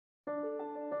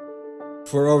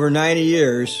For over 90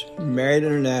 years, Marriott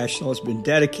International has been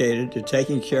dedicated to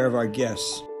taking care of our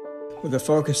guests with a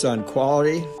focus on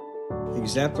quality,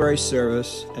 exemplary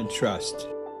service, and trust.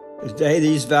 Today,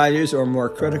 these values are more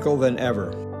critical than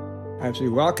ever. As we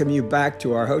welcome you back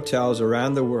to our hotels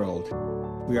around the world,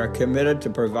 we are committed to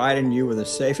providing you with a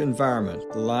safe environment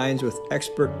that aligns with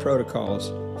expert protocols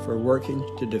for working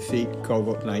to defeat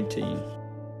COVID-19.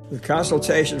 With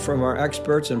consultation from our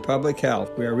experts in public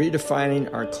health, we are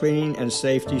redefining our cleaning and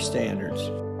safety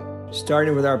standards.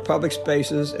 Starting with our public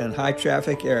spaces and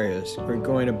high-traffic areas, we're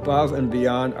going above and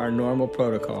beyond our normal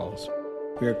protocols.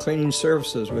 We are cleaning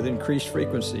surfaces with increased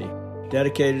frequency,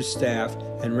 dedicated staff,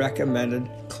 and recommended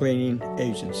cleaning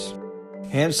agents.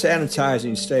 Hand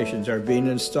sanitizing stations are being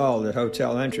installed at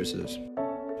hotel entrances,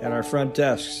 at our front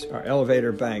desks, our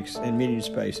elevator banks, and meeting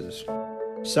spaces.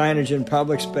 Signage in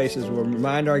public spaces will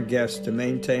remind our guests to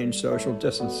maintain social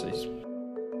distances.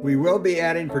 We will be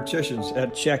adding partitions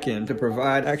at check-in to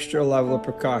provide extra level of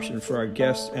precaution for our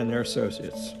guests and their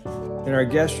associates. In our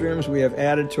guest rooms, we have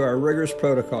added to our rigorous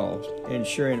protocols,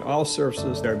 ensuring all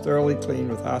surfaces are thoroughly cleaned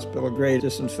with hospital-grade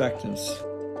disinfectants.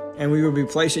 And we will be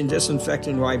placing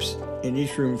disinfecting wipes in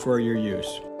each room for your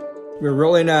use. We're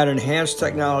rolling out enhanced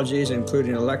technologies,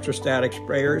 including electrostatic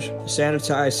sprayers, to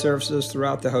sanitize surfaces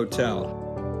throughout the hotel.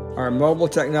 Our mobile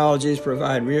technologies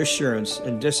provide reassurance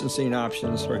and distancing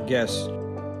options for guests.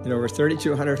 In over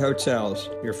 3,200 hotels,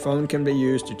 your phone can be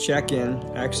used to check in,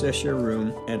 access your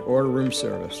room, and order room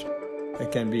service.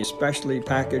 It can be specially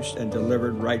packaged and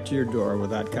delivered right to your door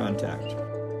without contact.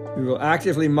 We will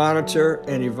actively monitor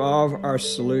and evolve our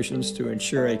solutions to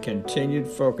ensure a continued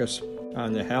focus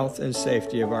on the health and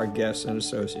safety of our guests and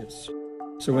associates.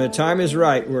 So when the time is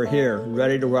right, we're here,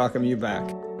 ready to welcome you back.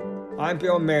 I'm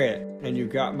Bill Marriott, and you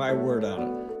got my word on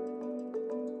it.